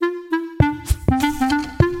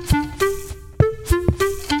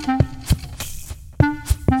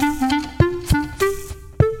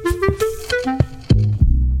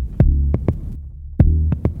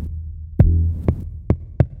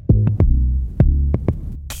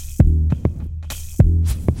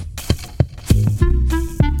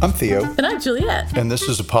I'm Theo. And I'm Juliet. And this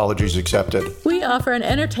is Apologies Accepted. We offer an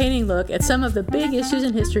entertaining look at some of the big issues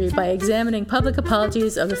in history by examining public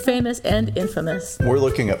apologies of the famous and infamous. We're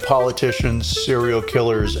looking at politicians, serial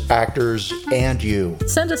killers, actors, and you.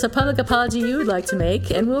 Send us a public apology you would like to make,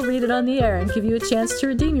 and we'll read it on the air and give you a chance to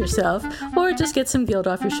redeem yourself, or just get some guilt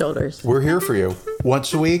off your shoulders. We're here for you.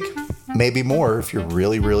 Once a week, maybe more if you're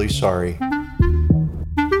really, really sorry.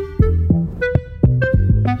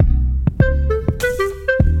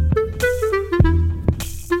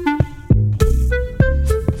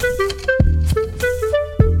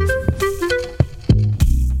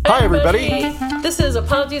 Hi, everybody. This is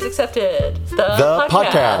Apologies Accepted, the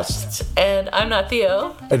podcast. And I'm not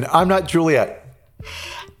Theo. And I'm not Juliet.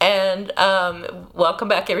 And welcome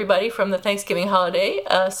back, everybody, from the Thanksgiving holiday.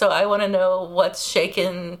 So I want to know what's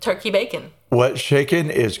shaking turkey bacon. What's shaking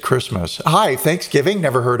is Christmas. Hi, Thanksgiving?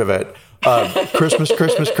 Never heard of it. Christmas.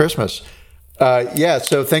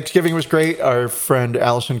 So Thanksgiving was great. Our friend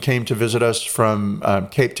Allison came to visit us from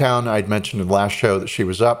Cape Town. I'd mentioned in the last show that she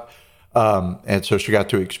was up. And so she got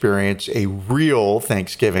to experience a real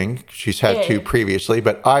Thanksgiving. She's had two previously,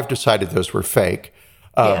 but I've decided those were fake.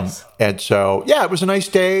 Yes. And so, yeah, it was a nice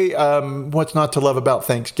day. What's not to love about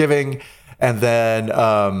Thanksgiving? And then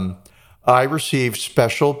I received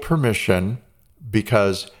special permission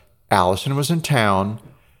because Allison was in town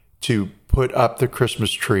to put up the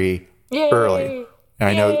Christmas tree early. And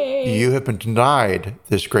I know you have been denied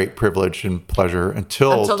this great privilege and pleasure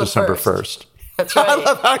until December 1st. That's right. I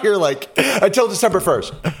love how you're like, until December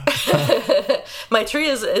 1st. My tree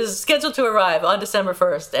is scheduled to arrive on December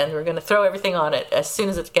 1st, and we're going to throw everything on it as soon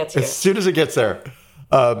as it gets here. As soon as it gets there.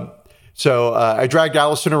 So I dragged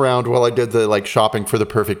Allison around while I did the shopping for the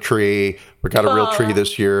perfect tree. We got a real tree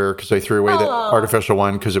this year because I threw away the artificial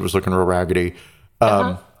one because it was looking real raggedy.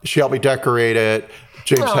 She helped me decorate it.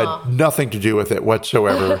 James had nothing to do with it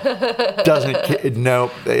whatsoever.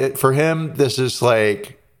 For him, this is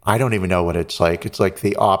like, I don't even know what it's like. It's like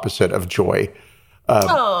the opposite of joy.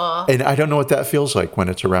 And I don't know what that feels like when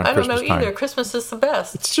it's around Christmas time. I don't know either. Christmas is the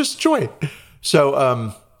best. It's just joy.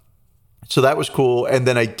 So so that was cool. And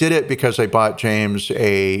then I did it because I bought James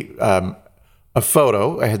a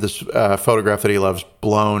photo. I had this photograph that he loves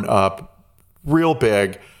blown up real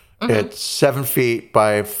big. Mm-hmm. It's 7 feet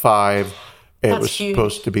by 5. It was huge.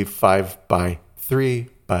 Supposed to be 5 by 3.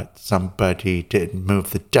 But somebody didn't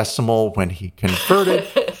move the decimal when he converted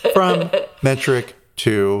from metric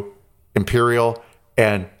to imperial.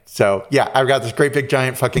 And so, yeah, I've got this great big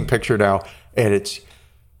giant fucking picture now. And it's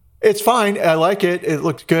fine. I like it. It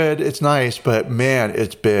looks good. It's nice. But, man,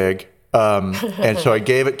 it's big. And so I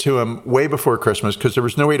gave it to him way before Christmas because there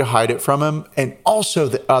was no way to hide it from him. And also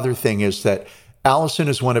the other thing is that Allison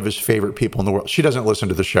is one of his favorite people in the world. She doesn't listen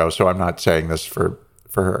to the show, so I'm not saying this for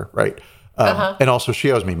her, right? And also,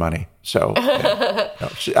 she owes me money. So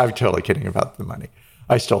I'm totally kidding about the money.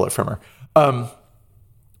 I stole it from her.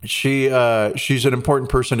 She's an important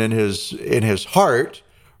person in his heart,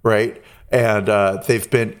 right? And they've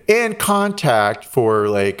been in contact for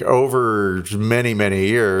over many, many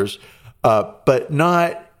years, but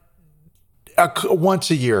not once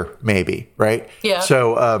a year, maybe, right? Yeah.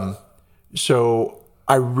 So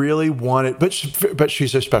I really wanted, but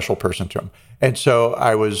she's a special person to him. And so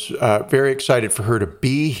I was very excited for her to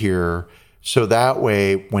be here. So that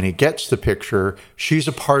way, when he gets the picture, she's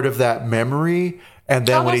a part of that memory. And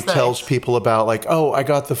then when he tells people about I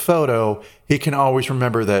got the photo, he can always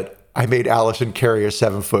remember that I made Allison carry a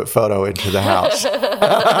 7-foot photo into the house.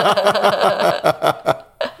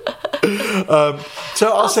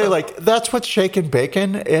 So I'll say that's what's shaking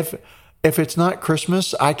bacon. If it's not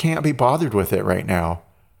Christmas, I can't be bothered with it right now.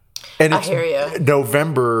 And it's I hear you.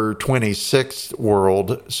 November 26th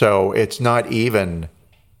world, so it's not even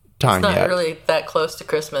time yet. It's not really that close to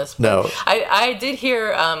Christmas. No. I did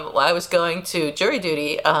hear, while I was going to jury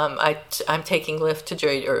duty, I'm taking Lyft to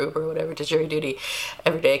jury, or Uber, whatever, to jury duty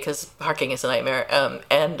every day because parking is a nightmare.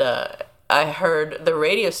 And I heard the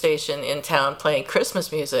radio station in town playing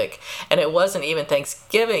Christmas music, and it wasn't even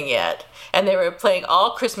Thanksgiving yet. And they were playing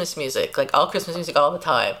all Christmas music all the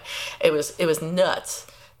time. It was nuts.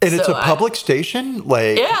 And it's a public station?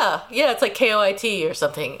 Yeah, it's like KOIT or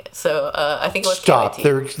something. So I think it was Stop.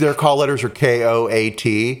 KOIT. Their call letters are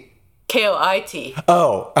KOAT? KOIT.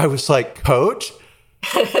 Oh, I was like, Coat?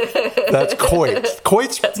 That's Coit.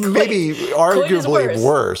 Coit's maybe arguably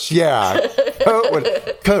worse. Yeah.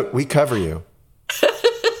 Coat, we cover you.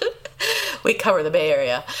 We cover the Bay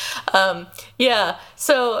Area.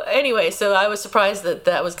 So anyway, so I was surprised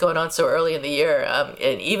that was going on so early in the year.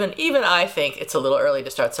 And even I think it's a little early to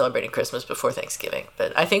start celebrating Christmas before Thanksgiving.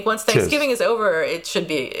 But I think once Thanksgiving is over, it should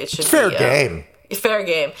be fair game. Fair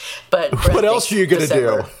game. But what else are you going to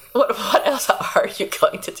do? What else are you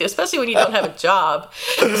going to do? Especially when you don't have a job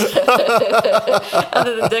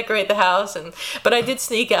other than decorate the house. But I did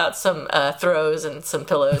sneak out some throws and some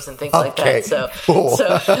pillows and things like that. So, cool.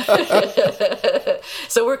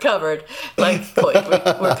 so we're covered. Like,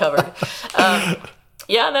 we're covered.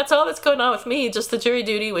 Yeah, and that's all that's going on with me. Just the jury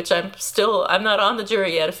duty, which I'm not on the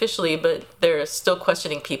jury yet officially, but they're still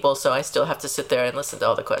questioning people, so I still have to sit there and listen to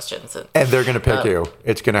all the questions. And they're going to pick you.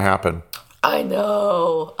 It's going to happen. I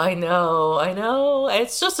know.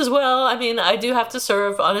 It's just as well. I mean, I do have to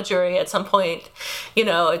serve on a jury at some point. You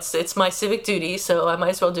know, it's my civic duty, so I might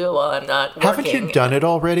as well do it while I'm not working. Haven't you done it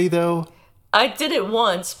already, though? I did it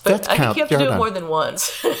once, but I think you have to do it more than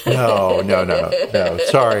once. No.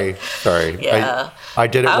 Sorry. Yeah. I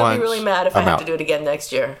did it once. I'll be really mad if I have to do it again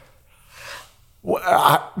next year. Well,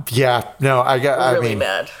 I mean,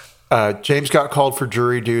 mad. James got called for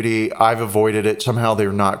jury duty. I've avoided it. Somehow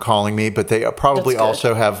they're not calling me, but they probably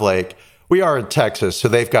also have we are in Texas, so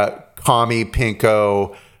they've got commie,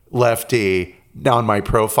 pinko, lefty on my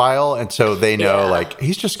profile, and so they know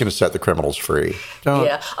he's just going to set the criminals free.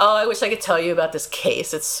 Yeah. Oh, I wish I could tell you about this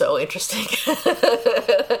case. It's so interesting.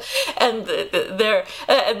 And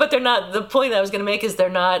but they're not. The point I was going to make is they're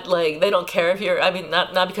not they don't care if you're. I mean,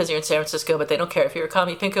 not because you're in San Francisco, but they don't care if you're a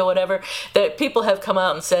commie, pinko, whatever. That people have come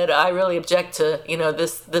out and said, I really object to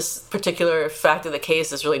this particular fact of the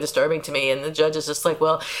case is really disturbing to me, and the judge is just like,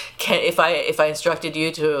 well, if I instructed you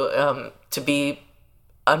to be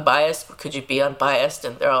unbiased, could you be unbiased?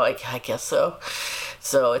 And they're all like, I guess so.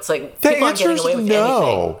 So it's like the people aren't getting away with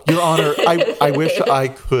anything. Your Honor. I wish I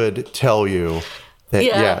could tell you that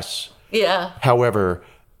yes. Yeah. However,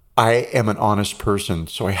 I am an honest person,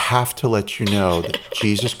 so I have to let you know that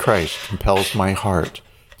Jesus Christ compels my heart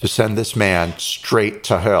to send this man straight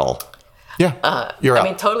to hell. Yeah, you're out. I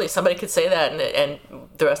mean, totally. Somebody could say that, and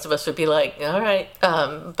the rest of us would be like, all right.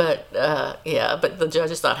 But the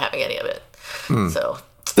judge is not having any of it. So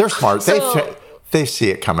they're smart. They see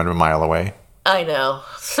it coming a mile away. I know.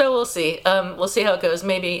 So we'll see. We'll see how it goes.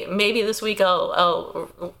 Maybe this week I'll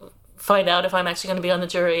find out if I'm actually going to be on the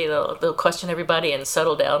jury. They'll question everybody and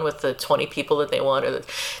settle down with the 20 people that they want, or the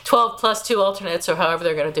 12 plus 2 alternates, or however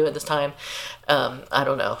they're going to do it this time. I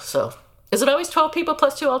don't know. So is it always 12 people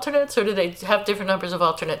plus 2 alternates, or do they have different numbers of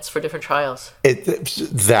alternates for different trials? And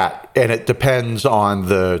it depends on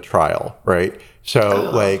the trial, right?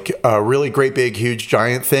 So a really great, big, huge,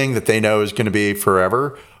 giant thing that they know is going to be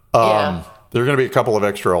forever. There are going to be a couple of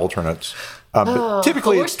extra alternates. Typically, it's 12 plus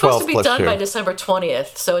 2. We're supposed to be done by December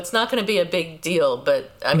 20th, so it's not going to be a big deal.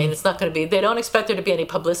 But I mean, it's not going to be. They don't expect there to be any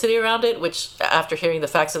publicity around it. Which, after hearing the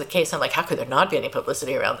facts of the case, I'm like, how could there not be any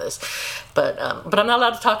publicity around this? But I'm not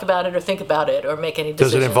allowed to talk about it or think about it or make any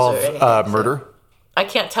decisions. Does it involve murder? I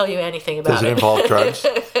can't tell you anything about it. Does it involve drugs?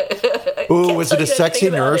 Ooh, was it a sexy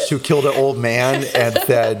nurse who killed an old man and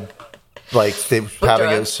then, they were having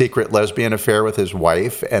a secret lesbian affair with his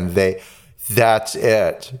wife, and that's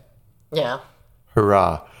it. Yeah.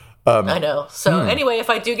 Hurrah. I know. So anyway, if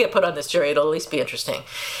I do get put on this jury, it'll at least be interesting.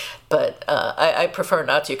 But I prefer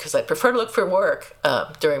not to, because I prefer to look for work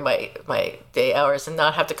during my day hours and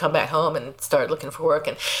not have to come back home and start looking for work.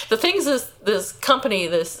 And the things this company,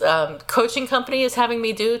 this coaching company is having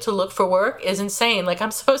me do to look for work is insane. Like,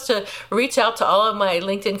 I'm supposed to reach out to all of my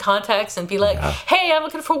LinkedIn contacts and be like, hey, I'm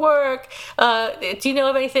looking for work. Do you know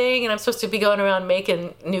of anything? And I'm supposed to be going around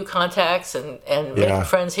making new contacts and making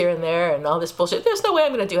friends here and there and all this bullshit. There's no way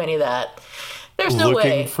I'm going to do any of that. There's no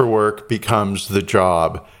way. Looking for work becomes the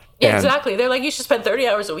job. Yeah, exactly. They're like, you should spend 30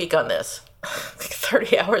 hours a week on this.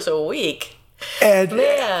 30 hours a week. And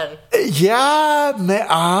man. Yeah.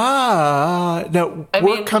 No,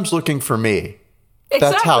 work comes looking for me. Exactly.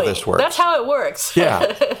 That's how this works. That's how it works. Yeah.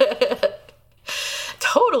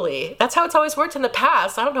 Totally. That's how it's always worked in the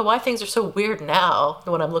past. I don't know why things are so weird now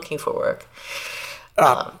when I'm looking for work.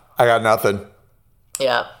 I got nothing.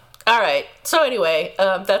 Yeah. All right. So anyway,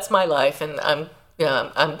 that's my life, and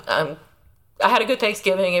I had a good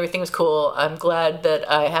Thanksgiving. Everything was cool. I'm glad that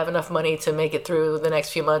I have enough money to make it through the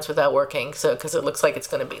next few months without working. So, because it looks like it's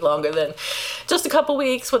going to be longer than just a couple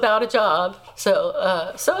weeks without a job. So,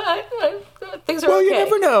 things are okay. Well, you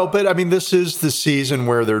never know. But I mean, this is the season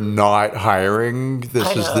where they're not hiring.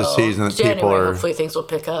 This is the season that January, people are. Hopefully, things will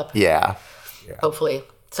pick up. Yeah. Hopefully.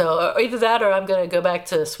 So either that, or I'm going to go back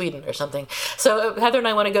to Sweden or something. So Heather and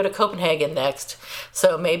I want to go to Copenhagen next.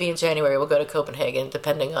 So maybe in January we'll go to Copenhagen,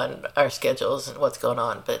 depending on our schedules and what's going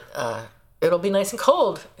on. But it'll be nice and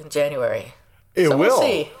cold in January. It will. We'll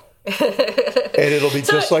see. And it'll be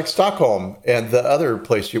just like Stockholm and the other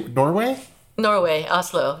place, Norway? Norway,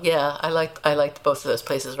 Oslo. Yeah, I liked both of those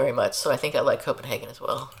places very much. So I think I like Copenhagen as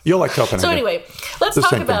well. You'll like Copenhagen. So anyway, let's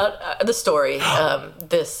talk about the story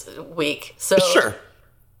this week. So sure.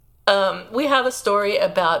 We have a story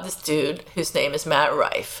about this dude whose name is Matt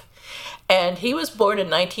Rife. And he was born in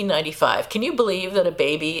 1995. Can you believe that a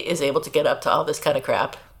baby is able to get up to all this kind of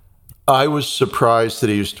crap? I was surprised that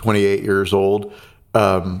he was 28 years old.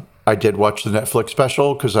 I did watch the Netflix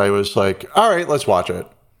special because I was like, all right, let's watch it.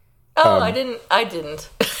 Oh, I didn't.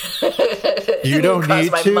 You don't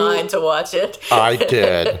need my mind to watch it. I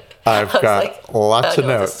did. I've got lots of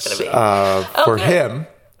notes for him,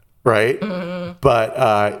 right? Mm-hmm.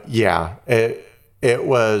 But yeah, it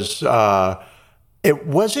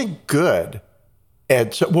wasn't good.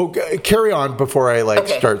 And so we'll carry on before I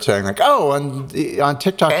start saying like, oh, on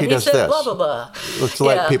TikTok he does this. Blah blah blah. Let's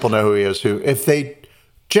let people know who he is.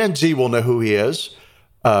 Gen Z will know who he is.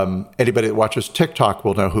 Anybody that watches TikTok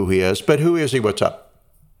will know who he is. But who is he? What's up?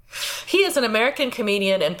 He is an American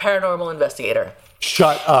comedian and paranormal investigator.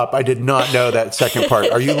 Shut up. I did not know that second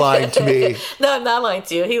part. Are you lying to me? No, I'm not lying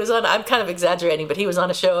to you. He was on, I'm kind of exaggerating, but he was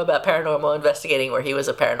on a show about paranormal investigating where he was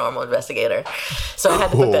a paranormal investigator. So I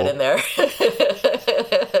had to put that in there.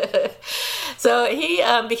 So he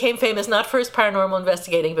became famous not for his paranormal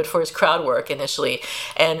investigating, but for his crowd work initially.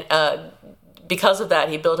 And because of that,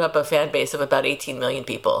 he built up a fan base of about 18 million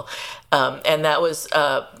people. And that was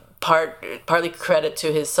partly credit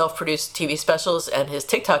to his self-produced TV specials and his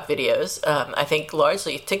TikTok videos. I think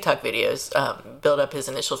largely TikTok videos built up his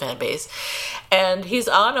initial fan base. And he's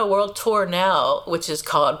on a world tour now, which is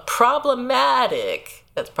called Problematic.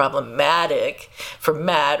 That's problematic for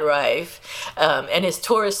Matt Rife. And his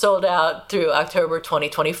tour is sold out through October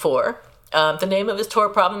 2024. The name of his tour,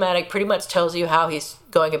 Problematic, pretty much tells you how he's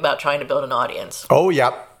going about trying to build an audience. Oh,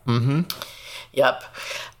 yep. Mm-hmm. Yep.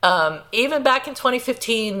 Even back in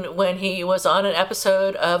 2015, when he was on an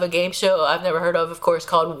episode of a game show I've never heard of course,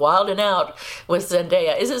 called Wild 'N Out with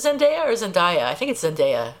Zendaya. Is it Zendaya or Zendaya? I think it's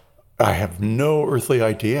Zendaya. I have no earthly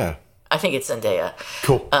idea. I think it's Zendaya.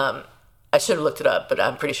 Cool. I should have looked it up, but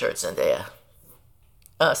I'm pretty sure it's Zendaya.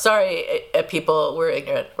 Sorry, people, we're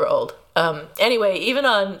ignorant, we're old. Anyway, even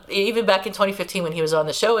back in 2015 when he was on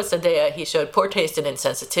the show with Zendaya, he showed poor taste and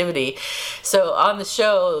insensitivity. So on the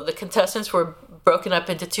show, the contestants were broken up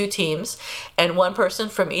into two teams, and one person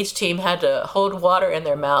from each team had to hold water in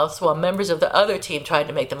their mouths while members of the other team tried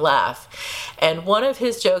to make them laugh. And one of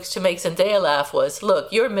his jokes to make Zendaya laugh was,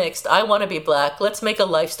 "Look, you're mixed, I want to be black, let's make a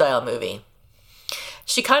lifestyle movie."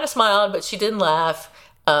 She kind of smiled, but she didn't laugh.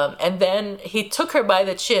 And then he took her by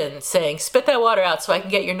the chin, saying, "Spit that water out so I can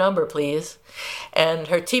get your number, please." And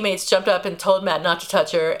her teammates jumped up and told Matt not to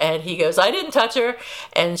touch her. And he goes, "I didn't touch her."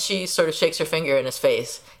 And she sort of shakes her finger in his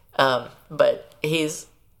face. But he's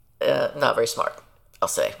not very smart, I'll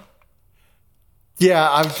say.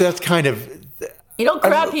 Yeah, that's kind of... You don't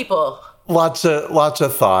grab people. Lots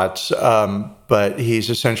of thoughts. But he's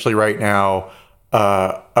essentially right now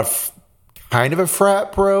kind of a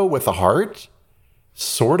frat bro with a heart.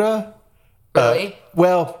 Sorta. Really?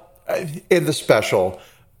 Well, in the special,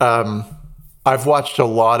 I've watched a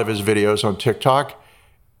lot of his videos on TikTok,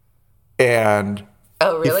 and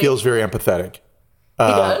he feels very empathetic. He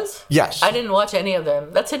does? Yes. I didn't watch any of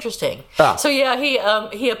them. That's interesting. So yeah,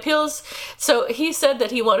 he appeals. So he said that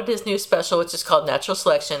he wanted his new special, which is called Natural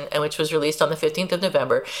Selection, and which was released on the 15th of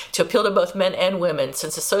November, to appeal to both men and women,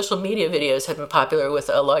 since his social media videos had been popular with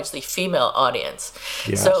a largely female audience.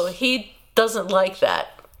 Yes. So he doesn't like that,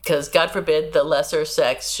 because God forbid the lesser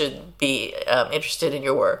sex should be interested in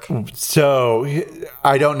your work. So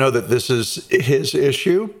I don't know that this is his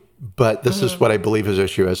issue, but this is what I believe his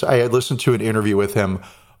issue is. I had listened to an interview with him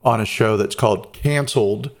on a show that's called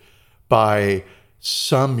Canceled by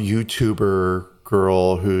some YouTuber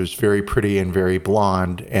girl who's very pretty and very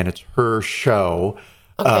blonde, and it's her show.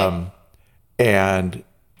 Okay. And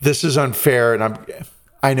this is unfair, and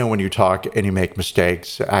I know when you talk and you make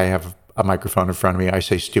mistakes. I have a microphone in front of me. I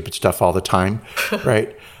say stupid stuff all the time,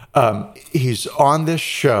 right? He's on this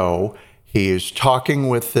show. He's talking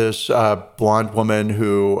with this blonde woman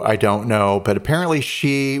who I don't know, but apparently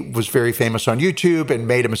she was very famous on YouTube and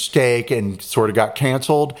made a mistake and sort of got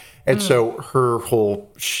canceled. And so her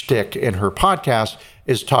whole shtick in her podcast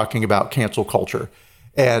is talking about cancel culture.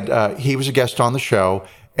 And he was a guest on the show,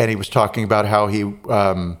 and he was talking about how he,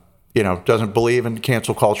 doesn't believe in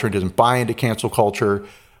cancel culture, doesn't buy into cancel culture.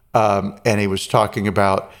 And he was talking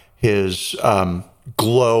about his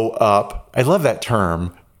glow up. I love that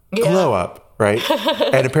term. Yeah. Glow up, right?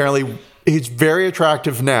 And apparently he's very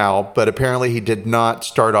attractive now, but apparently he did not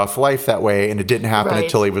start off life that way, and it didn't happen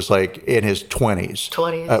until he was like in his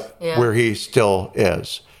 20s. Yeah. Where he still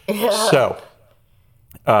is. So,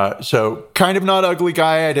 so kind of not ugly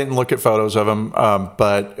guy. I didn't look at photos of him,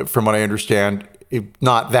 but from what I understand,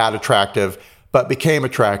 not that attractive, but became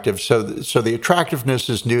attractive. So the attractiveness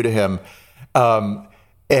is new to him.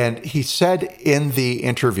 And he said in the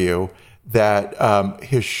interview that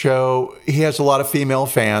his show, he has a lot of female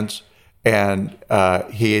fans, and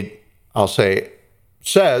I'll say,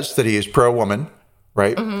 says that he is pro-woman,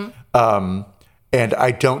 right? And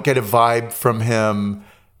I don't get a vibe from him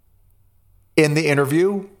in the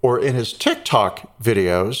interview or in his TikTok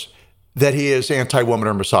videos that he is anti-woman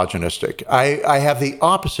or misogynistic. I have the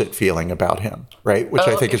opposite feeling about him, right? Which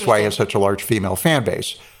I think is why he has such a large female fan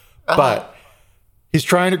base. But he's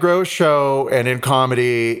trying to grow a show, and in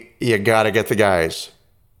comedy, you got to get the guys.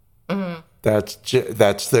 That's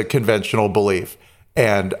the conventional belief.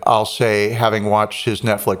 And I'll say, having watched his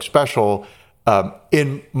Netflix special,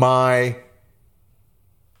 in my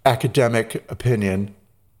academic opinion,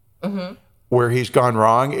 where he's gone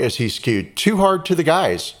wrong is he skewed too hard to the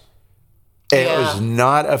guys. And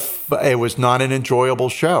it was not an enjoyable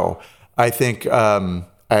show. I think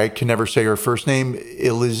I can never say her first name,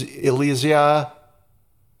 Elysia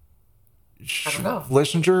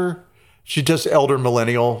Schlesinger. She does Elder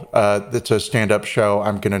Millennial. That's a stand-up show.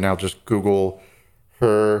 I'm going to now just Google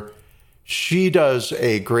her. She does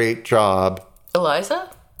a great job. Eliza?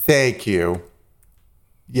 Thank you.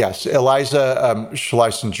 Yes, Eliza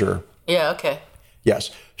Schlesinger. Yeah, okay.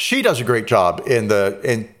 Yes. She does a great job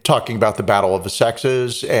in talking about the battle of the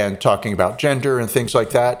sexes and talking about gender and things like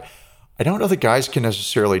that. I don't know that guys can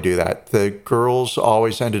necessarily do that. The girls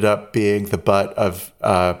always ended up being the butt of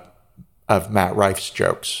Matt Rife's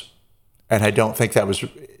jokes. And I don't think that was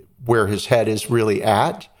where his head is really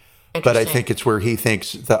at. But I think it's where he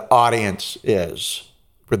thinks the audience is,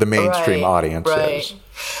 where the mainstream audience is.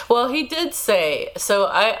 Well, he did say, so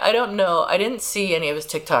I don't know, I didn't see any of his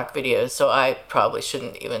TikTok videos, so I probably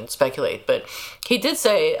shouldn't even speculate, but he did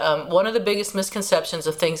say one of the biggest misconceptions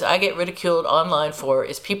of things I get ridiculed online for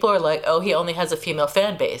is people are like, oh, he only has a female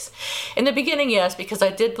fan base. In the beginning, yes, because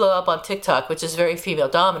I did blow up on TikTok, which is very female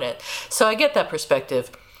dominant, so I get that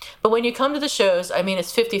perspective. But when you come to the shows, I mean,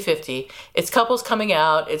 it's 50-50. It's couples coming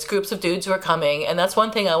out. It's groups of dudes who are coming. And that's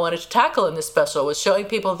one thing I wanted to tackle in this special, was showing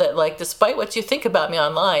people that, like, despite what you think about me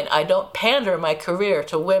online, I don't pander my career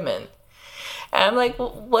to women. And I'm like,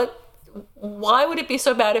 what? Why would it be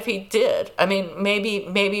so bad if he did? I mean,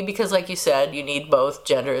 maybe because, like you said, you need both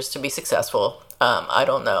genders to be successful. I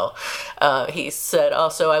don't know. He said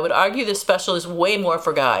also, I would argue this special is way more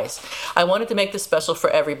for guys. I wanted to make this special for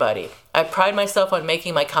everybody. I pride myself on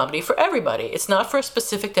making my comedy for everybody. It's not for a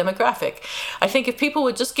specific demographic. I think if people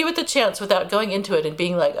would just give it the chance without going into it and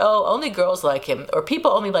being like, oh, only girls like him, or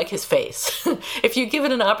people only like his face. If you give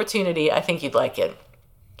it an opportunity, I think you'd like it.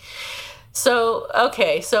 So,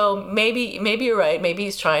 okay, so maybe you're right. Maybe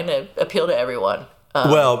he's trying to appeal to everyone.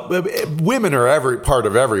 Well, women are part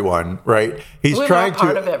of everyone, right? He's trying to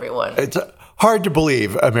part of everyone. It's hard to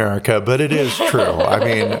believe, America, but it is true. I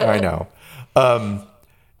mean, I know.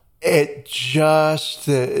 It just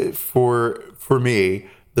for me,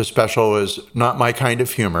 the special is not my kind of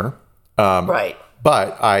humor. Right.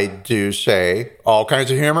 But I do say all kinds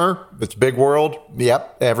of humor. It's a big world.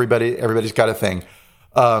 Yep, everybody's got a thing.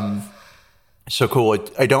 So cool.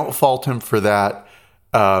 I don't fault him for that.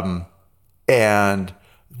 And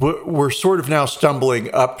we're sort of now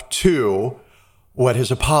stumbling up to what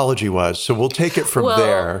his apology was. So we'll take it from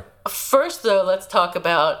there. First, though, let's talk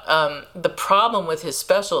about the problem with his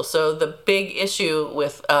special. So the big issue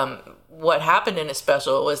with what happened in his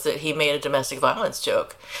special was that he made a domestic violence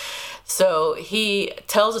joke. So he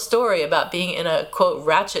tells a story about being in a, quote,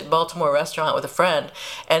 ratchet Baltimore restaurant with a friend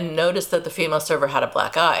and noticed that the female server had a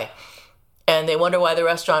black eye. And they wonder why the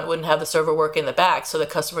restaurant wouldn't have the server work in the back so the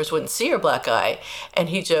customers wouldn't see her black eye. And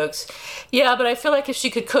he jokes, yeah, but I feel like if she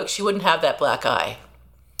could cook, she wouldn't have that black eye.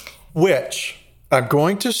 Which I'm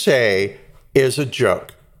going to say is a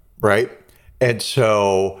joke, right? And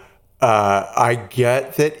so I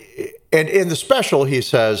get that. And in the special, he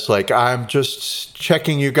says, like, I'm just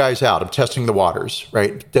checking you guys out. I'm testing the waters,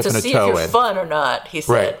 right? Dipping to see if you're fun or not, he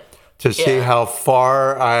said. Right. To see how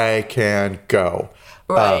far I can go.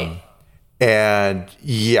 Right. And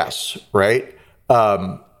yes, right?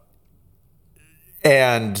 And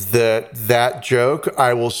that joke,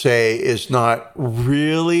 I will say, is not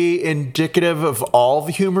really indicative of all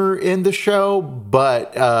the humor in the show,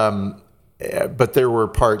 but there were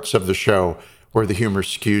parts of the show where the humor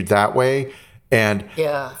skewed that way. And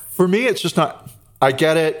for me, it's just not, I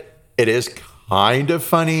get it. It is kind of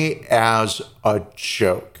funny as a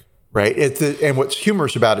joke, right? And what's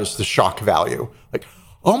humorous about it is the shock value. Like,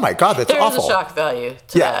 oh my God, that's there awful. There is a shock value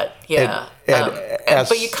to that. Yeah.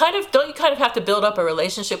 But you kind of have to build up a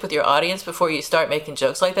relationship with your audience before you start making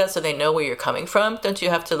jokes like that, so they know where you're coming from. Don't you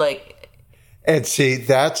have to like? And see,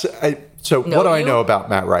 what do I know about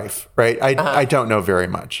Matt Rife? Right, I don't know very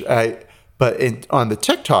much. But on the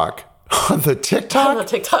TikTok,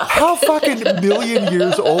 how fucking million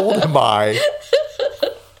years old am I?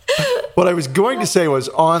 What I was going to say was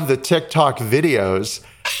on the TikTok videos,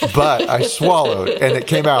 but I swallowed and it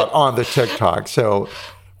came out on the TikTok. So,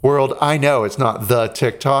 world, I know it's not the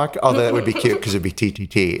TikTok, although that would be cute because it'd be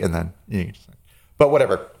TTT and then, but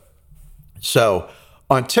whatever. So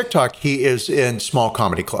on TikTok, he is in small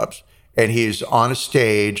comedy clubs and he's on a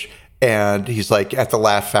stage and he's like at the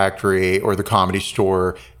Laugh Factory or the Comedy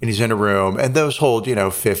Store and he's in a room and those hold,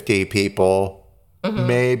 50 people,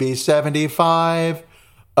 maybe 75.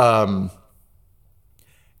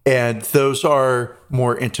 And those are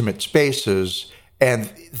more intimate spaces,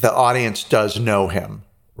 and the audience does know him,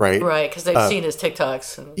 right? Right, because they've seen his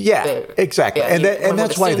TikToks. And exactly. And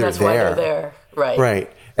that's why they're there. Right.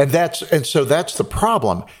 Right. And so that's the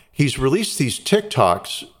problem. He's released these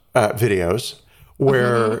TikToks videos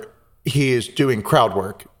where he is doing crowd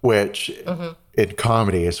work, which in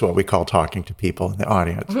comedy is what we call talking to people in the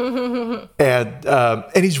audience.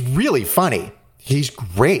 And he's really funny. He's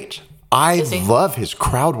great. I love his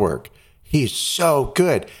crowd work. He's so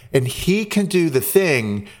good. And he can do the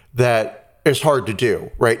thing that is hard to do,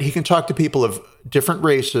 right? He can talk to people of different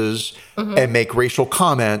races and make racial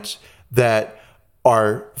comments that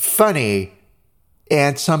are funny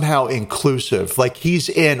and somehow inclusive. Like he's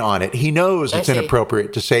in on it. He knows it's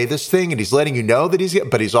inappropriate to say this thing and he's letting you know that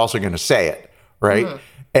but he's also going to say it, right?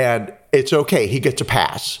 And it's okay. He gets a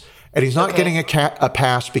pass. And he's not getting a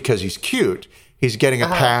pass because he's cute. He's getting a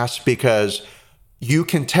pass because you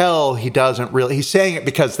can tell he's saying it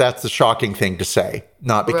because that's the shocking thing to say,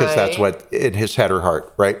 not because that's what in his head or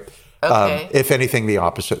heart, right? Okay. If anything, the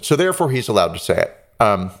opposite. So therefore, he's allowed to say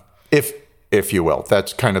it, if you will.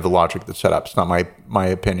 That's kind of the logic that's set up. It's not my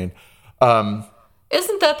opinion.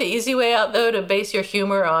 Isn't that the easy way out, though, to base your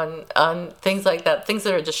humor on things like that, things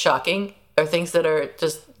that are just shocking or things that are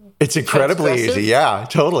just It's incredibly easy. Yeah,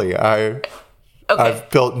 totally. I've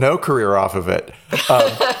built no career off of it.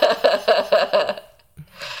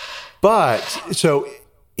 But so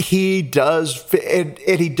he does, and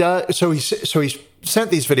he does. So he's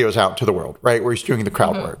sent these videos out to the world, right, where he's doing the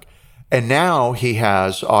crowd work, and now he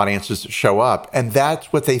has audiences that show up, and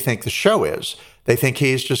that's what they think the show is. They think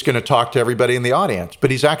he's just going to talk to everybody in the audience,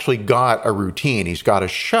 but he's actually got a routine. He's got a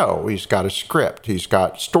show. He's got a script. He's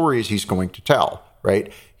got stories he's going to tell,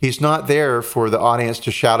 right? He's not there for the audience to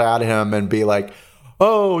shout at him and be like,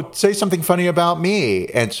 oh, say something funny about me.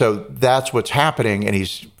 And so that's what's happening, and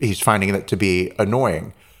he's finding it to be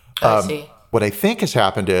annoying. I see. What I think has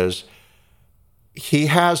happened is he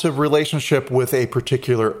has a relationship with a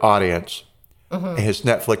particular audience. And his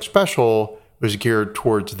Netflix special was geared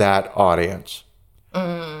towards that audience.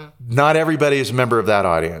 Not everybody is a member of that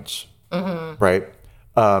audience, right?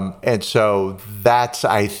 And so that's,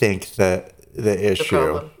 I think, the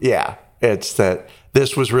issue. It's that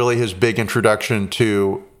this was really his big introduction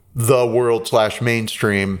to the world /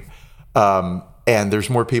 mainstream. And there's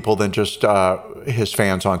more people than just his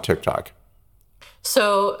fans on TikTok.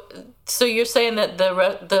 So you're saying that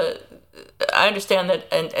I understand that,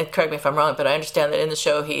 and correct me if I'm wrong, but I understand that in the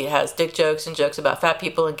show he has dick jokes and jokes about fat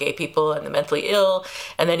people and gay people and the mentally ill,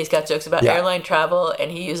 and then he's got jokes about airline travel,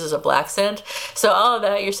 and he uses a black scent. So all of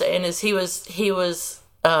that you're saying is he was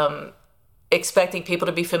expecting people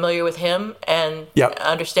to be familiar with him and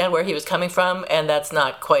understand where he was coming from, and that's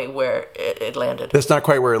not quite where it landed. That's not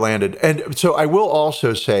quite where it landed. And so I will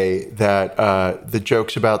also say that the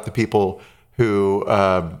jokes about the people who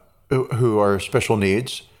are special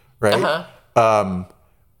needs, right,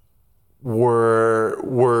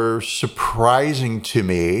 were surprising to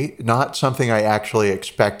me. Not something I actually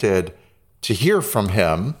expected to hear from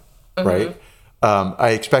him, right? I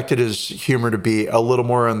expected his humor to be a little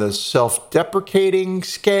more on the self-deprecating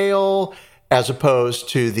scale as opposed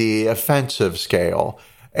to the offensive scale.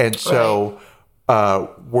 And so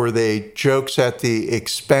were they jokes at the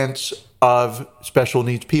expense of special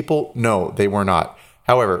needs people? No, they were not.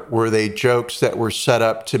 However, were they jokes that were set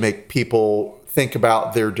up to make people think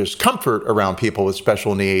about their discomfort around people with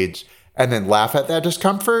special needs and then laugh at that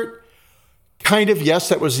discomfort? Kind of, yes,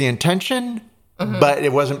 that was the intention. But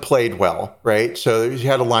it wasn't played well, right? So you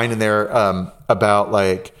had a line in there about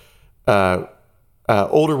like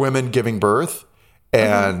older women giving birth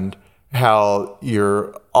and how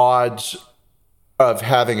your odds of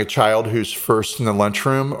having a child who's first in the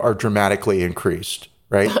lunchroom are dramatically increased,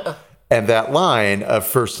 right? And that line of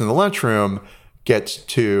first in the lunchroom gets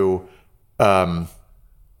to, I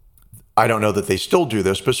don't know that they still do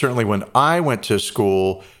this, but certainly when I went to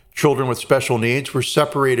school, children with special needs were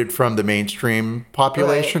separated from the mainstream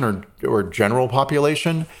population or general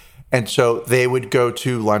population. And so they would go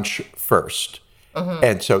to lunch first.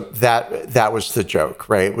 And so that was the joke,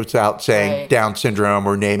 right? Without saying Down syndrome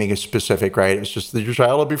or naming a specific, right? It was just that your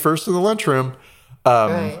child will be first in the lunchroom.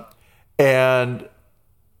 And,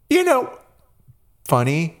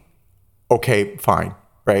 funny, okay, fine,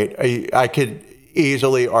 right? I could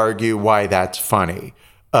easily argue why that's funny.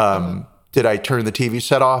 Did I turn the TV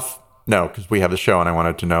set off? No, because we have a show and I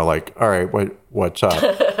wanted to know, like, all right, what's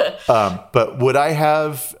up? But would I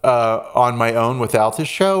have on my own without this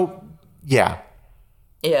show? Yeah.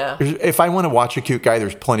 Yeah. If I want to watch a cute guy,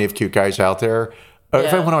 there's plenty of cute guys out there.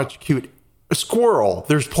 If I want to watch a squirrel,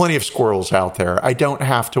 there's plenty of squirrels out there. I don't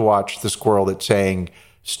have to watch the squirrel that's saying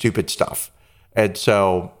stupid stuff. And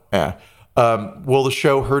so, will the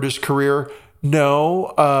show hurt his career?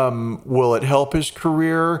 No. Will it help his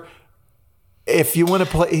career? If you want to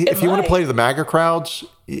play, want to play to the MAGA crowds,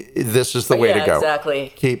 this is the way to go.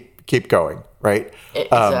 Exactly. Keep going. Right.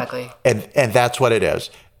 Exactly. And that's what it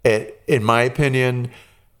is. In my opinion,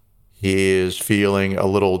 he is feeling a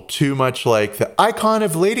little too much like the icon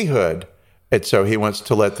of ladyhood. And so he wants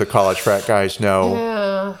to let the college frat guys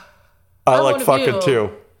know, I like fucking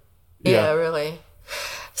too. Yeah, really.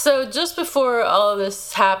 So just before all of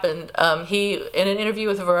this happened, he, in an interview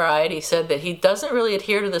with Variety, said that he doesn't really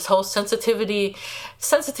adhere to this whole sensitivity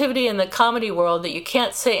in the comedy world, that you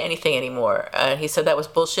can't say anything anymore. And he said that was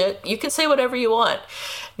bullshit. You can say whatever you want.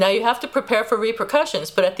 Now you have to prepare for repercussions,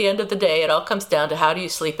 but at the end of the day, it all comes down to how do you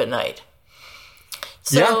sleep at night.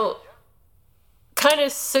 So kind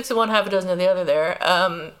of 6 of one, half a dozen of the other there.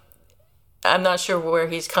 I'm not sure where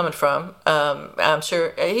he's coming from. I'm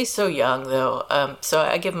sure he's so young, though. So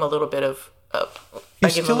I give him a little bit of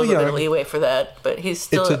bit of leeway for that. But he's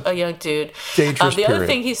still a young dude. Dangerous the other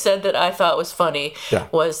thing he said that I thought was funny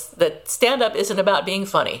was that stand-up isn't about being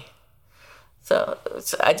funny. So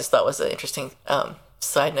I just thought was an interesting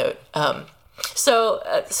side note.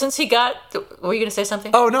 Since he got... Were you going to say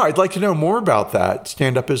something? Oh, no, I'd like to know more about that.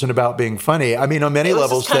 Stand-up isn't about being funny. I mean, on many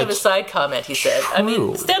levels, kind of a side comment, he said. True. I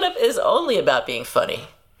mean, stand-up is only about being funny.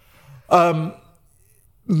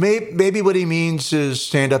 Maybe what he means is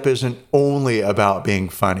stand-up isn't only about being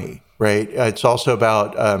funny, right? It's also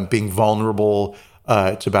about being vulnerable.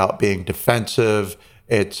 It's about being defensive.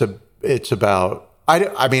 It's about... I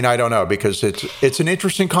don't know, because it's an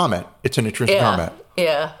interesting comment. It's an interesting comment.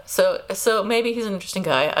 Yeah. So maybe he's an interesting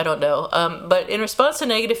guy. I don't know. But in response to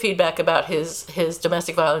negative feedback about his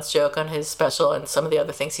domestic violence joke on his special and some of the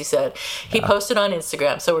other things he said, he posted on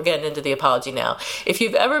Instagram. So we're getting into the apology now. If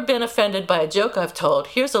you've ever been offended by a joke I've told,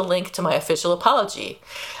 here's a link to my official apology.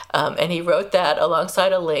 And he wrote that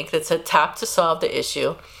alongside a link that said tap to solve the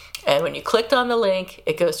issue. And when you clicked on the link,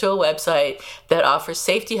 it goes to a website that offers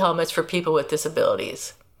safety helmets for people with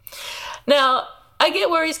disabilities. Now, I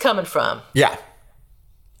get where he's coming from. Yeah.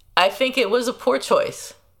 I think it was a poor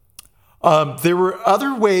choice. There were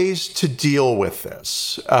other ways to deal with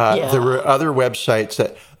this. There were other websites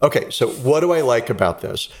that... Okay, so what do I like about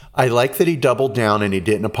this? I like that he doubled down and he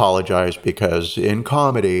didn't apologize, because in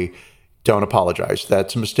comedy... Don't apologize.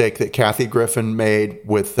 That's a mistake that Kathy Griffin made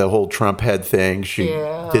with the whole Trump head thing. She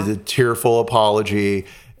did a tearful apology,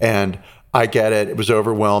 and I get it. It was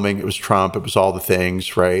overwhelming. It was Trump. It was all the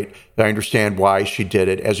things, right? I understand why she did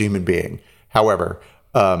it as a human being. However,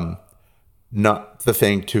 not the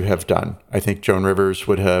thing to have done. I think Joan Rivers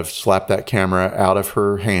would have slapped that camera out of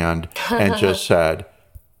her hand and just said,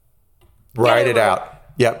 write it out.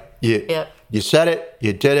 Yep. You said it.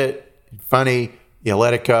 You did it. Funny. You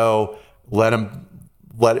let it go.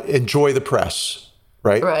 Enjoy the press,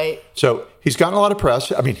 right? Right. So he's gotten a lot of press.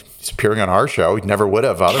 I mean, he's appearing on our show. He never would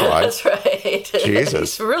have otherwise. That's right.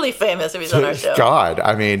 Jesus. He's really famous if he's on our show. God.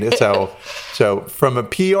 I mean, so from a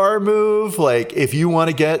PR move, like if you want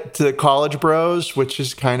to get to college bros, which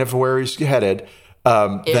is kind of where he's headed,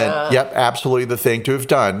 then yep, absolutely the thing to have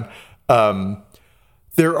done.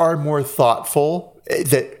 There are more thoughtful,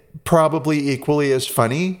 that probably equally as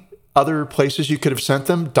funny, other places you could have sent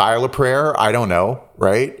them. Dial a prayer. I don't know.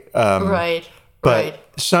 Right. But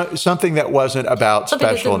something that wasn't about something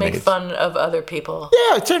special that didn't needs. Make fun of other people.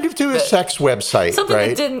 Yeah. To a sex website. Something right?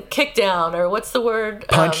 that didn't kick down, or what's the word?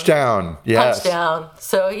 Punch down. Yes. Punch down.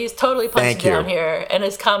 So he's totally punching down here. And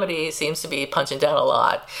his comedy seems to be punching down a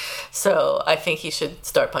lot. So I think he should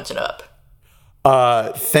start punching up.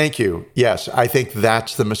 Thank you. Yes. I think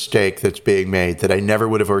that's the mistake that's being made that I never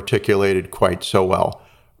would have articulated quite so well.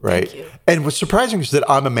 Right. Thank you. And what's surprising is that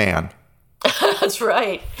I'm a man. That's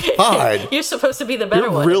right. God. You're supposed to be the better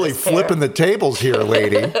You're one. really flipping the tables here,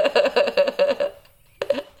 lady.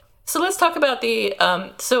 So let's talk about the,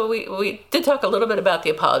 so we did talk a little bit about the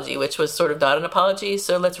apology, which was sort of not an apology.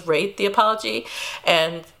 So let's rate the apology.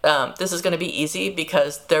 And this is going to be easy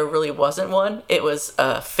because there really wasn't one. It was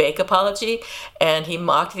a fake apology. And he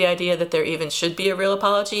mocked the idea that there even should be a real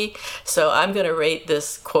apology. So I'm going to rate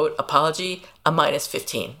this, quote, apology a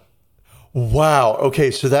 -15. Wow.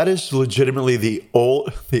 Okay, so that is legitimately the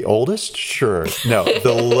oldest? Sure. No,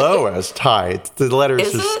 the lowest high. The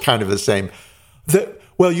letters is kind of the same.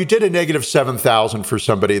 Well, you did a -7,000 for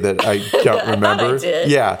somebody that I don't remember. I did.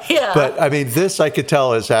 Yeah. Yeah. But I mean, this I could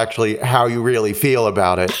tell is actually how you really feel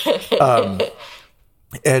about it.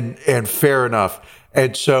 And fair enough.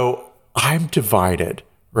 And so I'm divided,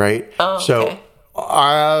 right? Oh, so okay.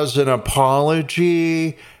 as an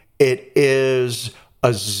apology, it is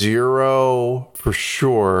a 0 for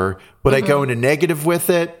sure. Would I go into negative with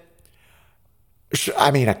it?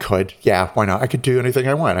 I mean, I could. Yeah, why not? I could do anything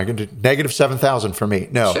I want. I can do -7,000 for me.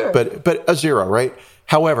 No, Sure. but a 0, right?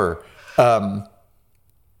 However,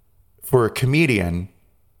 for a comedian,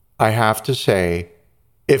 I have to say,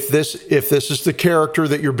 if this is the character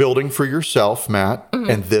that you're building for yourself, Matt,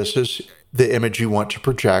 and this is the image you want to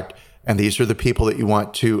project, and these are the people that you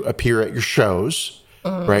want to appear at your shows,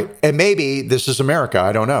 right? And maybe this is America.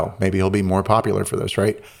 I don't know. Maybe he'll be more popular for this,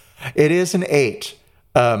 right? It is an 8.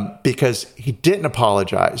 Because he didn't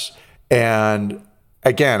apologize. And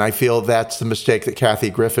again, I feel that's the mistake that Kathy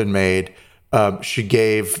Griffin made. She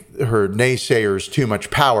gave her naysayers too much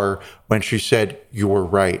power when she said, "You're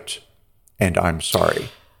right, and I'm sorry,"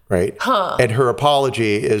 right? And her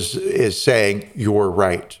apology is saying, "You're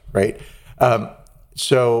right," right?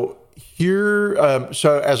 So here,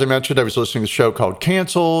 so as I mentioned, I was listening to a show called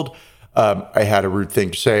Canceled. I had a rude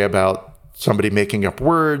thing to say about somebody making up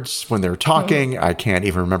words when they're talking. I can't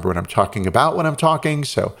even remember what I'm talking about when I'm talking,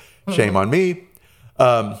 so shame on me.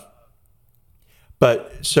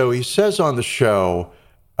 But so he says on the show,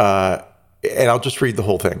 and I'll just read the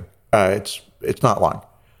whole thing. It's not long.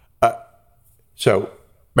 So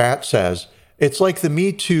Matt says, it's like the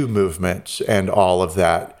Me Too movement and all of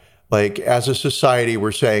that. Like, as a society,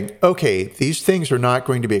 we're saying, okay, these things are not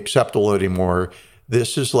going to be acceptable anymore.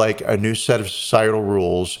 This is like a new set of societal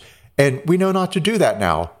rules. And we know not to do that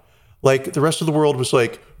now. Like, the rest of the world was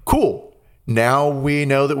like, cool, now we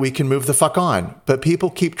know that we can move the fuck on. But people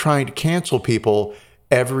keep trying to cancel people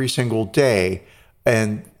every single day.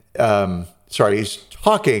 And, sorry, he's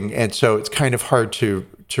talking. And so it's kind of hard to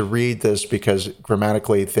read this because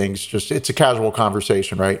grammatically things it's a casual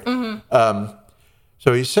conversation, right?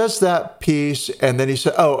 So he says that piece, and then he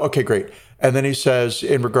said, oh, okay, great. And then he says,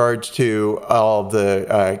 in regards to all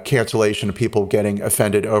the cancellation of people getting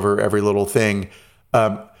offended over every little thing,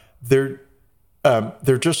 they're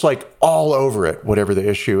just like all over it, whatever the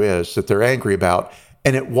issue is that they're angry about,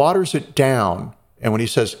 and it waters it down. And when he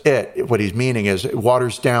says what he's meaning is it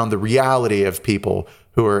waters down the reality of people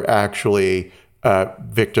who are actually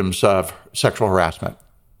victims of sexual harassment.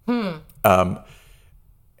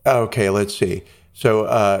 Okay, let's see. So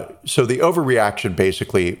the overreaction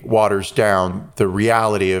basically waters down the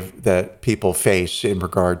reality that people face in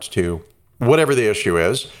regards to whatever the issue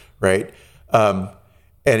is, right? And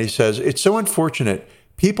he says, it's so unfortunate.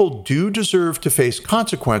 People do deserve to face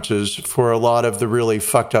consequences for a lot of the really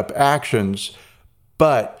fucked up actions,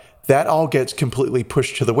 but that all gets completely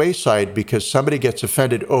pushed to the wayside because somebody gets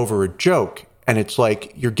offended over a joke. And it's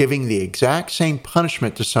like you're giving the exact same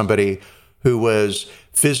punishment to somebody who was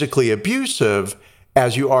physically abusive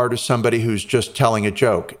as you are to somebody who's just telling a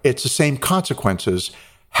joke. It's the same consequences.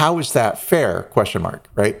 How is that fair? Question mark,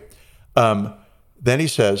 right? Then he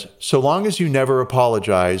says, so long as you never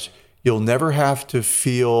apologize, you'll never have to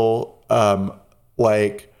feel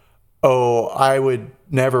like, oh, I would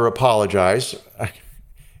never apologize.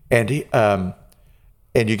 And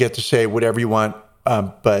you get to say whatever you want,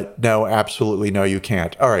 but no, absolutely no, you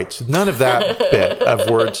can't. All right, so none of that bit of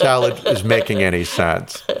word salad is making any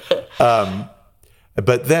sense.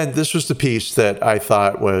 But then this was the piece that I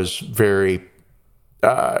thought was very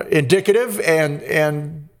indicative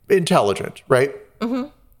and intelligent, right?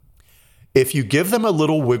 If you give them a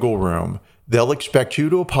little wiggle room, they'll expect you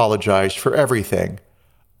to apologize for everything.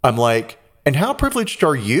 I'm like, and how privileged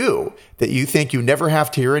are you that you think you never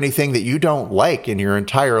have to hear anything that you don't like in your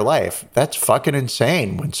entire life? That's fucking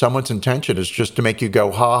insane when someone's intention is just to make you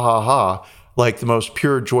go, ha, ha, ha, like the most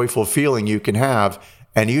pure, joyful feeling you can have,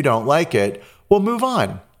 and you don't like it. Well, move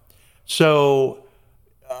on. So,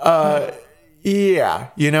 yeah,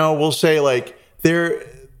 we'll say like there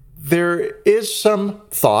is some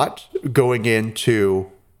thought going into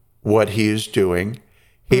what he is doing.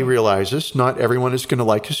 He realizes not everyone is going to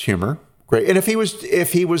like his humor. Great. And if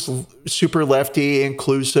he was super lefty,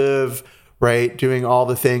 inclusive, right, doing all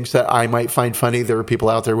the things that I might find funny, there are people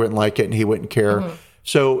out there who wouldn't like it and he wouldn't care.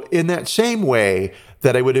 So in that same way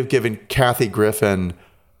that I would have given Kathy Griffin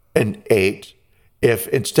an 8 if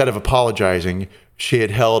instead of apologizing, she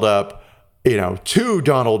had held up, 2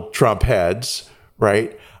 Donald Trump heads,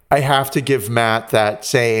 right? I have to give Matt that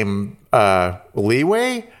same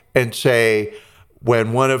leeway and say,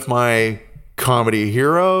 when one of my comedy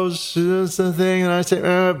heroes is the thing, and I say,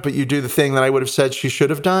 but you do the thing that I would have said she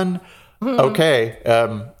should have done, okay,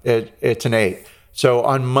 it's an 8. So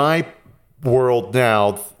on my world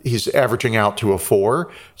now, he's averaging out to a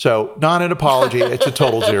 4. So not an apology, it's a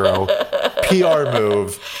total 0. PR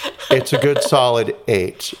move, it's a good solid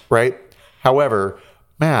 8, right? However,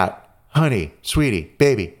 Matt, honey, sweetie,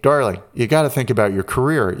 baby, darling, you got to think about your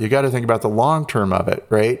career. You got to think about the long term of it,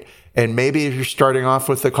 right? And maybe if you're starting off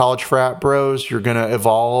with the college frat bros, you're going to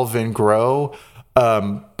evolve and grow.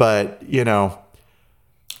 But,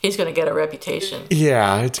 he's going to get a reputation.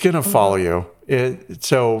 Yeah, it's going to follow you.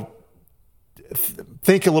 So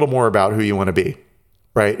think a little more about who you want to be,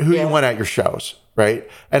 right? Who you want at your shows, right?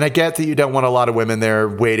 And I get that you don't want a lot of women there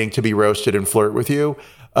waiting to be roasted and flirt with you.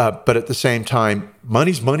 But at the same time,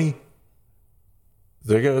 money's money.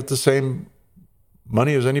 They get the same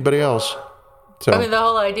money as anybody else. So, the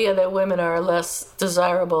whole idea that women are less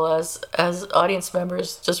desirable as audience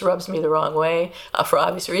members just rubs me the wrong way for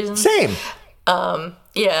obvious reasons. Same. So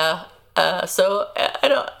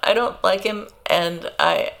I don't like him, and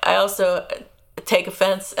I also take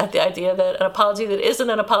offense at the idea that an apology that isn't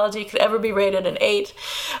an apology could ever be rated an 8.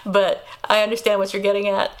 But I understand what you're getting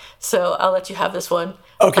at, so I'll let you have this one.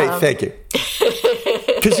 Okay, thank you.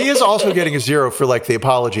 Because he is also getting a 0 for the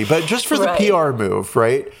apology, but just for the PR move,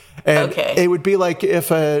 right? And it would be like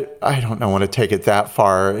if I don't want to take it that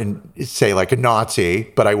far and say a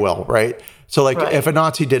Nazi, but I will, right? So if a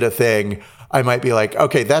Nazi did a thing, I might be like,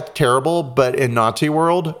 okay, that's terrible, but in Nazi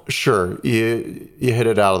world, sure, you hit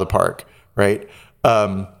it out of the park, right?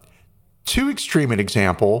 Too extreme an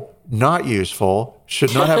example, not useful,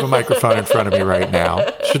 should not have a microphone in front of me right now,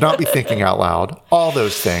 should not be thinking out loud, all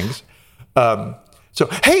those things. So,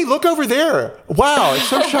 hey, look over there. Wow, it's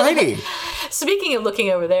so shiny. Speaking of looking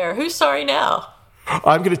over there, who's sorry now?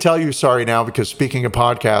 I'm going to tell you sorry now because speaking of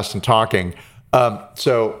podcasts and talking,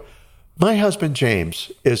 so my husband James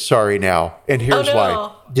is sorry now, and here's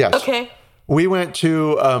why. Yes. Okay. We went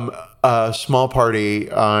to a small party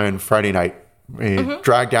on Friday night. We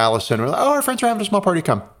dragged Allison. We're like, our friends are having a small party.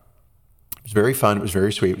 Come. It was very fun. It was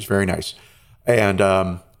very sweet. It was very nice. And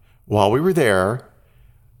while we were there,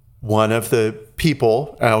 one of the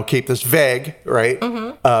people, and I'll keep this vague, right,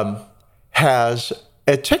 has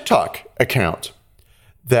a TikTok account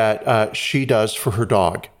that she does for her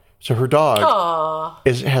dog. So her dog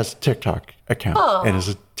has a TikTok account and is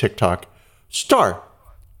a TikTok star.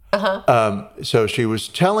 So she was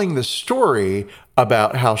telling the story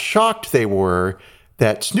about how shocked they were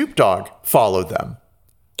that Snoop Dogg followed them.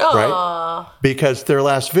 Right? Because their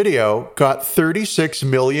last video got 36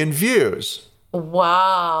 million views.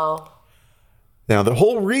 Wow. Now, the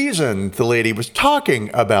whole reason the lady was talking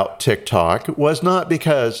about TikTok was not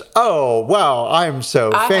because, oh, wow, I'm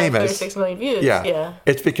so famous. I have 36 million views. Yeah.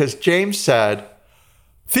 It's because James said,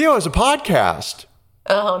 Theo has a podcast.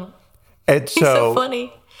 And he's so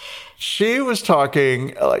funny. She was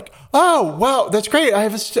talking oh, wow, that's great. I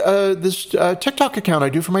have this TikTok account I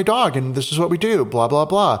do for my dog, and this is what we do, blah, blah,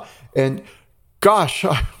 blah. And gosh,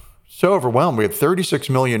 I'm so overwhelmed. We had 36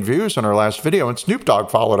 million views on our last video, and Snoop Dogg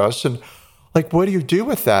followed us. And what do you do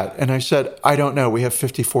with that? And I said, I don't know. We have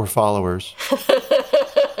 54 followers.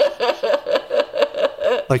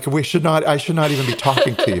 I should not even be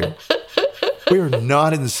talking to you. We are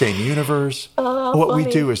not in the same universe. What funny.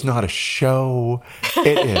 We do is not a show.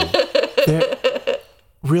 It is.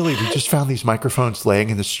 Really, we just found these microphones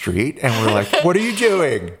laying in the street, and we're like, what are you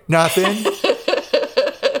doing? Nothing?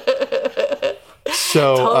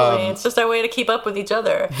 So, totally. It's just our way to keep up with each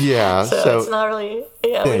other. Yeah. So it's not really,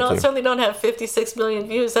 we certainly don't have 56 million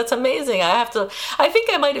views. That's amazing. I think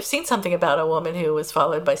I might have seen something about a woman who was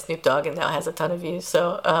followed by Snoop Dogg and now has a ton of views.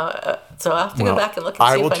 So I'll have to go back and look and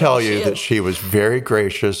see I will tell you that she was very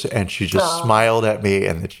gracious and she just smiled at me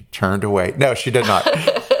and then she turned away. No, she did not.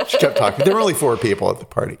 She kept talking. There were only 4 people at the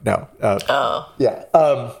party. No. Yeah.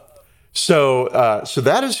 So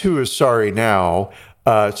that is who is sorry now.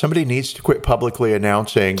 Somebody needs to quit publicly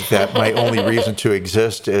announcing that my only reason to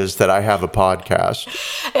exist is that I have a podcast.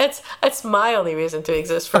 It's my only reason to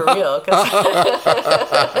exist for real, because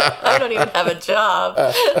I don't even have a job.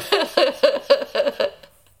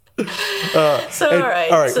 All right.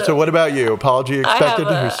 All right. So what about you? Apology expected?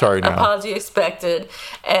 Who's sorry now? Apology expected.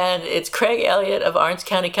 And it's Craig Elliott of Orange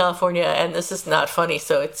County, California. And this is not funny,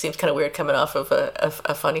 so it seems kind of weird coming off of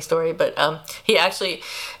a funny story. But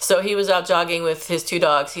he was out jogging with his two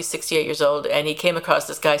dogs. He's 68 years old. And he came across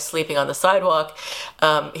this guy sleeping on the sidewalk.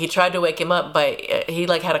 He tried to wake him up he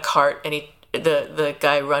had a cart, and the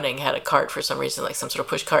guy running had a cart for some reason, like some sort of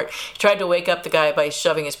push cart. He tried to wake up the guy by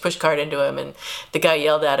shoving his push cart into him, and the guy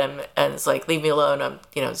yelled at him and was like, "Leave me alone,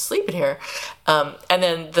 I'm sleeping here." And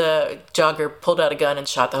then the jogger pulled out a gun and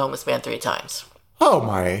shot the homeless man 3 times. Oh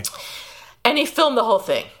my. And he filmed the whole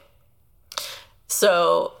thing.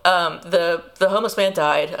 So the homeless man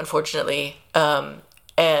died, unfortunately,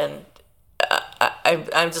 and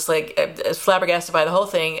I'm just flabbergasted by the whole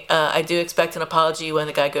thing. I do expect an apology when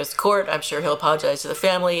the guy goes to court. I'm sure he'll apologize to the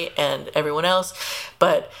family and everyone else.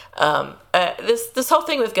 But this whole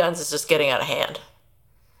thing with guns is just getting out of hand.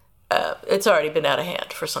 It's already been out of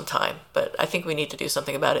hand for some time, but I think we need to do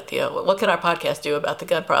something about it, Theo. What can our podcast do about the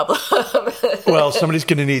gun problem? Well, somebody's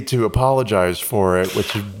going to need to apologize for it,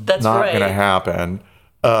 which is not going to happen.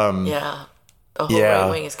 Yeah. The whole right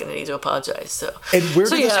wing is going to need to apologize. So, and where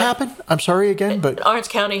did this happen? I'm sorry again, but Orange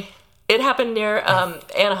County. It happened near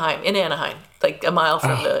Anaheim, like a mile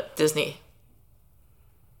from the Disney.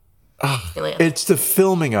 It's the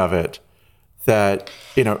filming of it that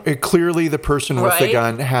clearly the person with the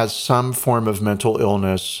gun has some form of mental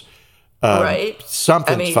illness. Right.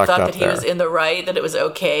 Something's fucked up there. He thought that he was in the right, that it was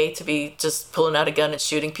okay to be just pulling out a gun and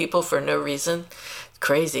shooting people for no reason.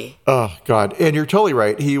 Crazy. Oh, God. And you're totally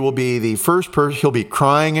right. He will be the first person. He'll be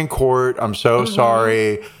crying in court. I'm so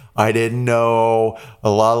sorry. I didn't know.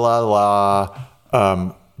 La, la,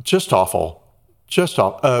 la. Just awful. Just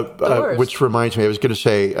awful. Which reminds me, I was going to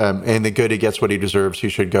say, and the good he gets what he deserves. He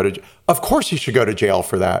should go to Of course he should go to jail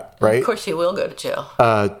for that, right? Of course he will go to jail.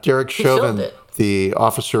 Derek Chauvin, the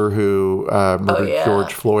officer who murdered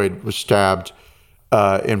George Floyd, was stabbed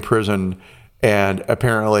in prison. And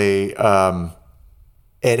apparently...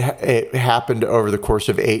 It happened over the course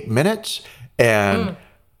of 8 minutes, and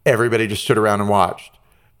everybody just stood around and watched.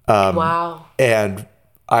 Wow. And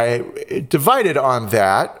I divided on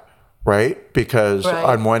that, right? Because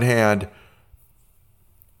on one hand...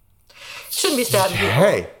 Shouldn't be stabbing people.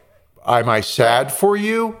 Hey, am I sad for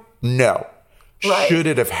you? No. Right. Should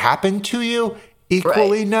it have happened to you?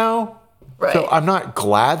 Equally no. Right. So I'm not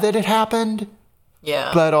glad that it happened.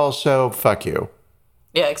 Yeah. But also, fuck you.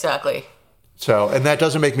 Yeah, exactly. So, and that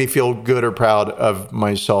doesn't make me feel good or proud of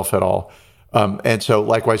myself at all. And so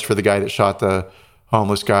likewise for the guy that shot the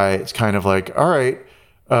homeless guy, it's kind of like, all right,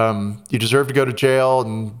 you deserve to go to jail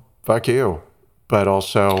and fuck you. But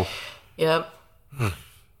also... Yep.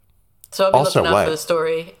 So I'll be looking out for the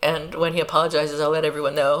story, and when he apologizes, I'll let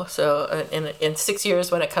everyone know. So in 6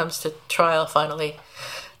 years, when it comes to trial, finally...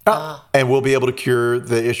 and we'll be able to cure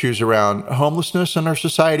the issues around homelessness in our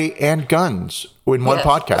society and guns in one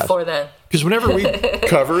podcast. Before then. Because whenever we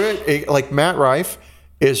cover it, like Matt Rife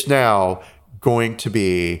is now going to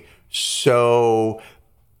be so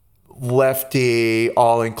lefty,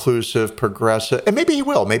 all-inclusive, progressive. And maybe he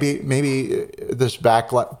will. Maybe this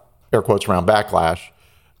air quotes around backlash.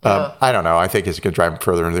 I don't know. I think it's going to drive him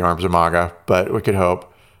further into the arms of MAGA, but we could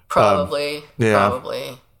hope. Probably.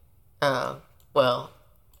 Probably. Well,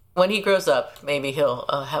 when he grows up, maybe he'll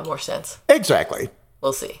have more sense. Exactly.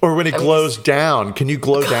 We'll see. Or when it glows down. Can you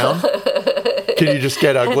glow down? Can you just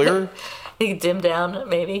get uglier? You dim down,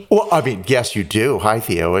 maybe? Well, I mean, yes, you do. Hi,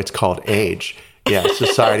 Theo. It's called age. Yeah,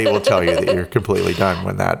 society will tell you that you're completely done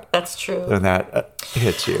when that... That's true. When that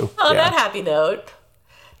hits you. On that happy note...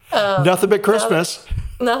 nothing but Christmas.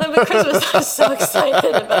 Nothing but Christmas. I'm so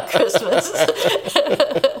excited about Christmas.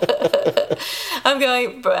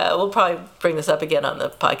 We'll probably bring this up again on the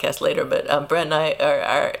podcast later, but Brett and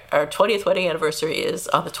I, our 20th wedding anniversary is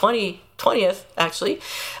on the 20th, actually,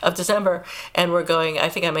 of December, and we're going, I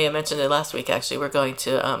think I may have mentioned it last week, actually, we're going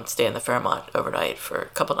to stay in the Fairmont overnight for a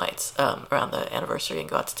couple nights around the anniversary and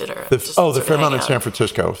go out to dinner. The Fairmont in San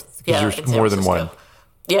Francisco, because there's more than one.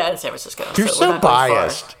 Yeah, in San Francisco. You're so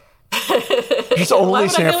biased. It's only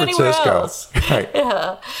San Francisco. Right.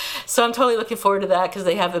 Yeah. So I'm totally looking forward to that because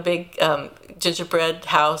they have a big gingerbread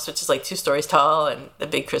house, which is like 2 stories tall, and a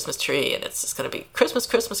big Christmas tree, and it's just going to be Christmas,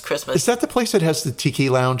 Christmas, Christmas. Is that the place that has the tiki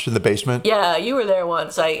lounge in the basement? Yeah, you were there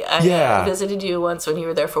once. I visited you once when you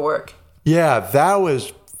were there for work. Yeah, that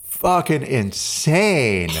was fucking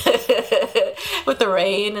insane. With the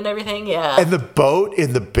rain and everything, yeah. And the boat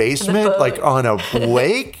in the basement, like on a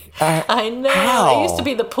lake? I know. How? It used to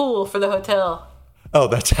be the pool for the hotel. Oh,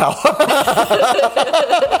 that's how.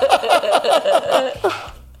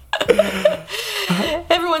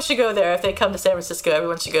 Everyone everyone should go there. If they come to San Francisco,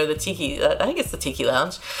 everyone should go to the Tiki. I think it's the Tiki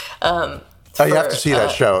Lounge. You have to see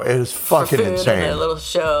that show. It is fucking for food insane. And a little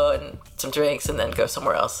show and some drinks, and then go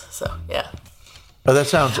somewhere else. So yeah. Oh, that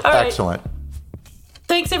sounds excellent.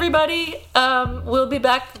 Thanks, everybody. We'll be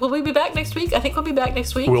back. Will we be back next week? I think we'll be back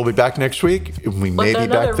next week. We'll be back next week. We may be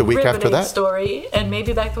back the week after that. Story, and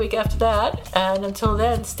maybe back the week after that. And until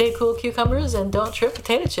then, stay cool, cucumbers, and don't trip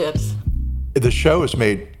potato chips. The show is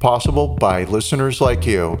made possible by listeners like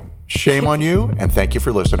you. Shame on you, and thank you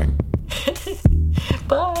for listening.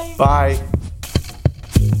 Bye. Bye.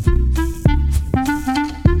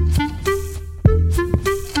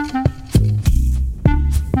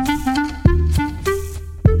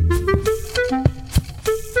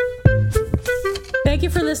 Thank you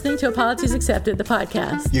for listening to Apologies Accepted, the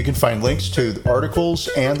podcast. You can find links to the articles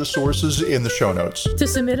and the sources in the show notes. To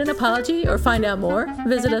submit an apology or find out more,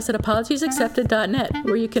 visit us at apologiesaccepted.net,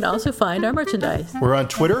 where you can also find our merchandise. We're on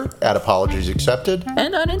Twitter at Apologies Accepted.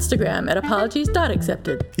 And on Instagram at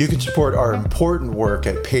apologies.accepted. You can support our important work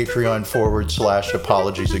at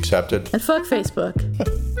Patreon.com/Apologies Accepted. And fuck Facebook.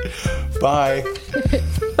 Bye.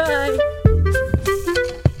 Bye.